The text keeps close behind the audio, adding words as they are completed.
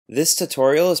This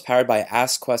tutorial is powered by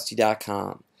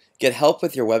AskQuesty.com. Get help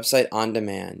with your website on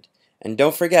demand. And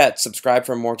don't forget, subscribe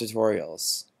for more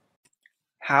tutorials.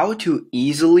 How to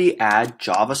easily add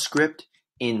JavaScript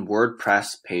in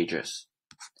WordPress pages.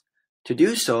 To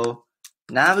do so,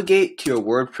 navigate to your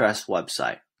WordPress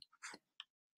website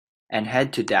and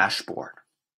head to Dashboard.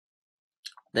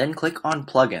 Then click on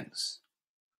Plugins.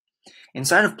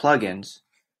 Inside of Plugins,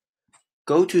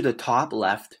 go to the top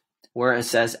left where it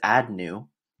says Add New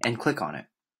and click on it.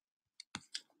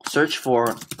 Search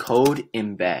for Code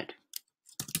Embed.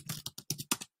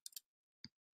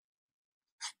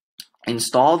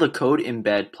 Install the Code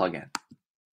Embed plugin.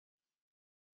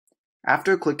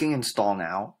 After clicking Install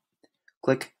Now,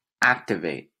 click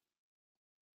Activate.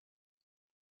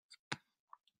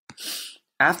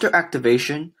 After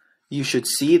activation, you should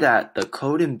see that the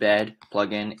Code Embed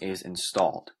plugin is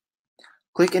installed.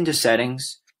 Click into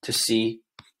Settings to see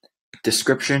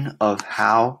description of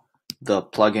how the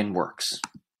plugin works.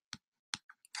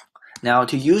 Now,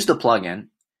 to use the plugin,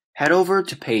 head over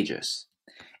to Pages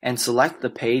and select the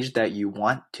page that you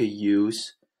want to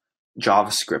use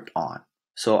JavaScript on.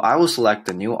 So I will select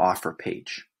the new offer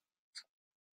page.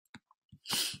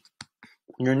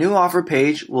 Your new offer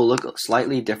page will look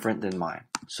slightly different than mine.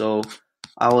 So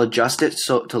I will adjust it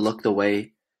to look the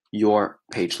way your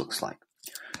page looks like.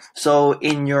 So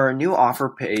in your new offer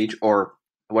page, or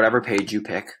whatever page you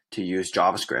pick to use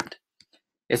JavaScript,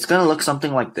 it's going to look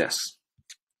something like this.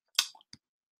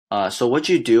 So what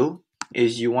you do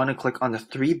is you want to click on the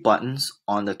three buttons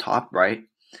on the top right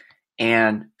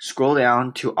and scroll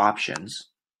down to Options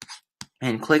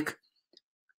and click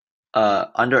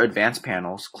under Advanced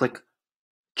Panels,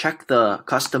 check the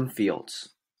Custom Fields.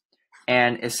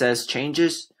 And it says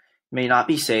Changes may not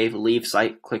be saved, leave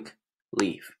site, click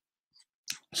Leave.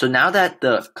 So now that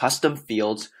the Custom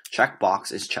Fields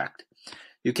checkbox is checked,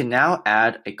 you can now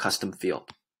add a custom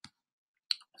field.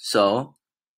 So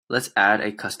let's add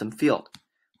a custom field.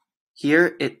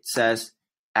 Here it says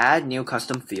Add New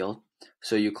Custom Field.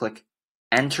 So you click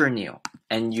Enter New,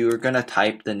 and you're going to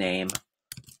type the name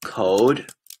Code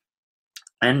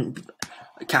and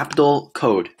capital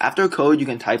Code. After code, you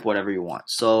can type whatever you want.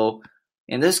 So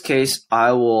in this case,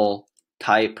 I will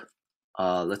type,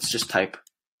 let's just type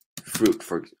fruit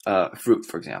for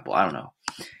example. I don't know.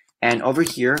 And over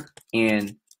here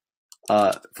in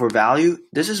for value,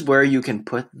 this is where you can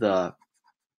put the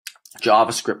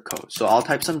JavaScript code. So I'll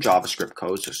type some JavaScript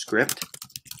code, so script.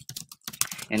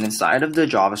 And inside of the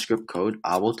JavaScript code,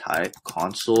 I will type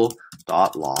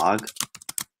console.log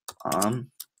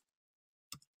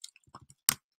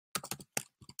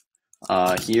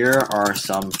here are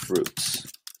some fruits.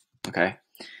 Okay.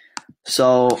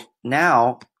 So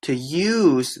now to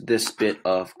use this bit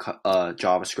of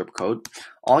JavaScript code,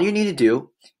 all you need to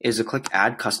do is to click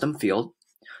Add Custom Field.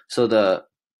 So the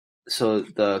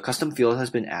custom field has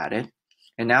been added.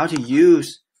 And now to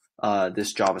use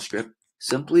this JavaScript,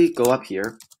 simply go up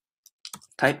here,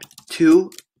 type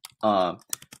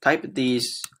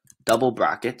these double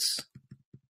brackets,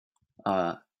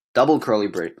 double curly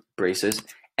braces,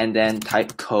 and then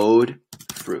type code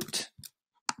fruit.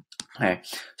 Okay,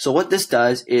 so what this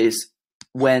does is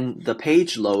when the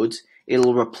page loads,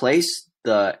 it'll replace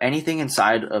anything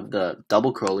inside of the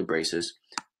double curly braces,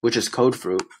 which is code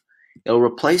fruit. It'll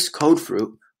replace code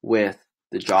fruit with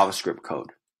the JavaScript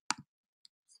code.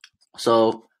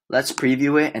 So let's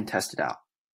preview it and test it out.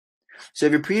 So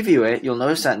if you preview it, you'll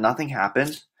notice that nothing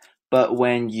happens, but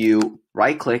when you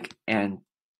right click and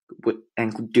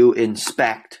do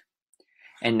inspect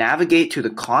and navigate to the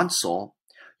console,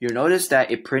 you'll notice that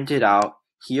it printed out,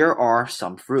 here are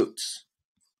some fruits.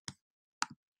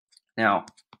 Now,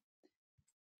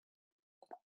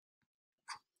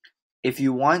 if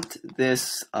you want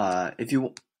this,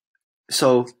 if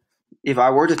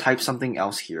I were to type something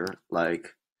else here,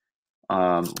 like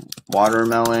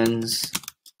watermelons,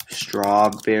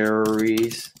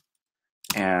 strawberries,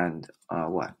 and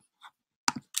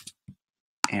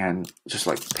and just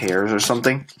like pears or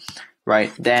something,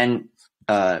 right? Then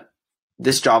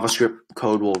this JavaScript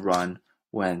code will run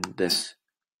when this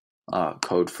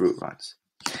code fruit runs.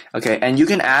 Okay, and you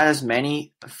can add as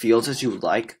many fields as you would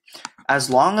like,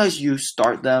 as long as you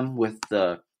start them with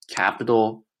the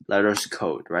capital letters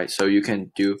code, right? So you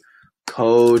can do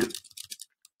code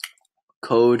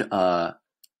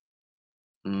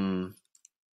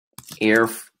Air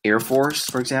Force,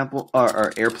 for example,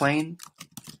 or airplane.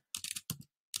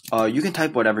 You can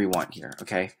type whatever you want here,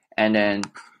 okay? And then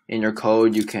in your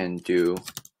code, you can do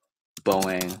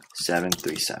Boeing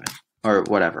 737. or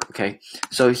whatever, okay?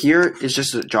 So here is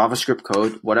just a JavaScript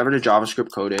code. Whatever the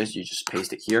JavaScript code is, you just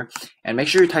paste it here. And make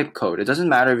sure you type code. It doesn't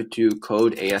matter if you do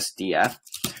code ASDF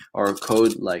or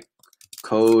code like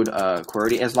code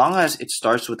QWERTY, as long as it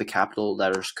starts with the capital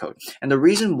letters code. And the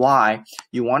reason why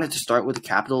you want it to start with the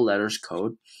capital letters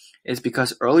code is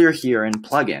because earlier here in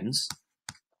plugins,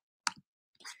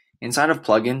 inside of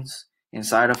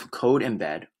code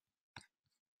embed,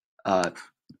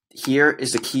 here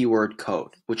is the keyword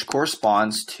code, which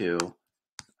corresponds to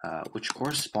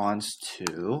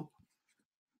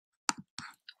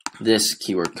this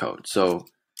keyword code. So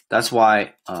that's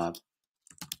why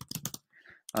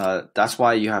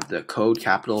you have the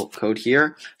capital code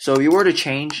here. So if you were to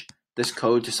change this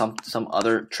code to some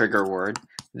other trigger word,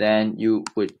 then you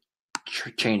would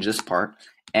change this part.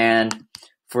 And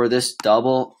for this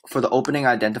for the opening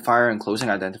identifier and closing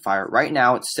identifier, right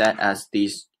now it's set as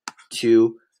these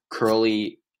two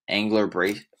curly angular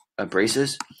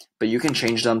braces, but you can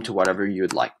change them to whatever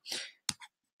you'd like.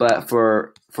 But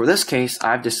for this case,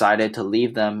 I've decided to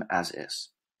leave them as is.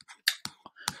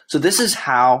 So this is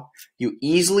how you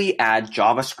easily add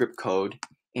JavaScript code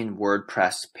in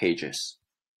WordPress pages.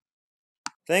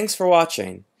 Thanks for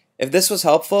watching. If this was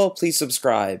helpful, please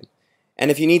subscribe.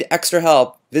 And if you need extra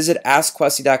help, visit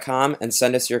AskQuesty.com and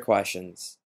send us your questions.